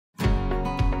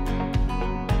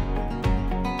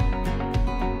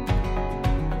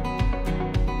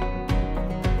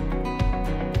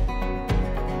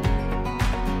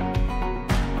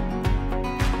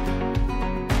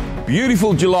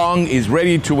Beautiful Geelong is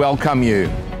ready to welcome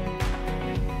you.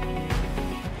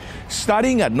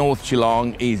 Studying at North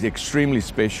Geelong is extremely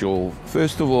special.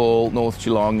 First of all, North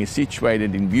Geelong is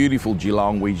situated in beautiful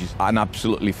Geelong, which is an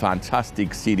absolutely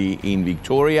fantastic city in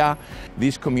Victoria.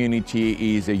 This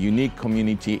community is a unique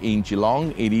community in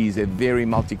Geelong. It is a very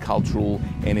multicultural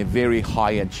and a very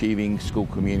high achieving school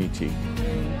community.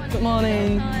 Good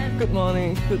morning, good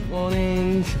morning, good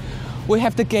morning. We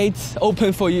have the gates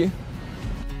open for you.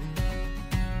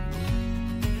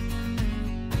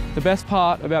 The best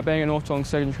part about being at North Geelong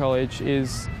Secondary College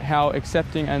is how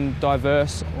accepting and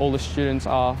diverse all the students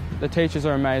are. The teachers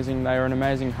are amazing, they are an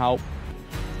amazing help.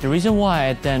 The reason why I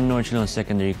attend North Geelong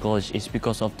Secondary College is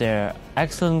because of their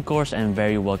excellent course and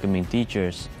very welcoming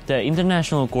teachers. The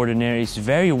international coordinator is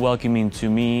very welcoming to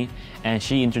me, and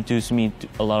she introduced me to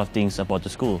a lot of things about the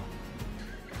school.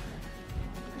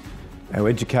 Our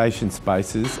education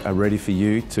spaces are ready for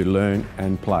you to learn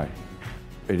and play.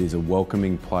 It is a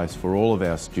welcoming place for all of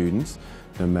our students,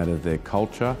 no matter their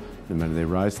culture, no matter their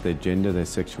race, their gender, their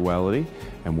sexuality,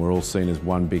 and we're all seen as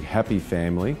one big happy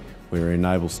family where it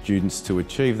enables students to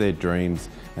achieve their dreams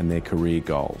and their career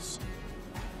goals.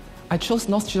 I chose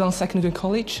North Geelong Secondary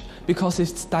College because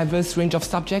its diverse range of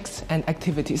subjects and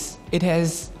activities. It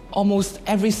has almost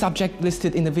every subject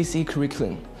listed in the VCE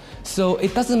curriculum. So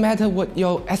it doesn't matter what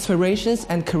your aspirations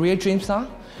and career dreams are,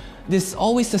 there's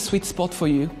always a sweet spot for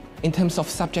you in terms of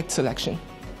subject selection.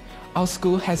 Our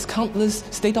school has countless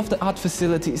state-of-the-art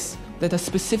facilities that are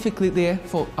specifically there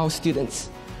for our students.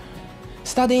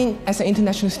 Studying as an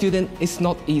international student is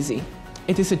not easy.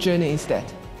 It is a journey instead.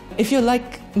 If you're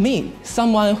like me,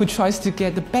 someone who tries to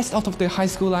get the best out of their high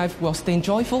school life while staying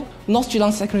joyful, North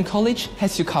Geelong Secondary College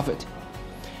has you covered.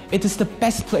 It is the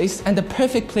best place and the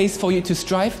perfect place for you to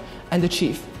strive and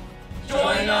achieve.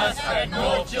 Join us at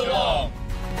North Geelong.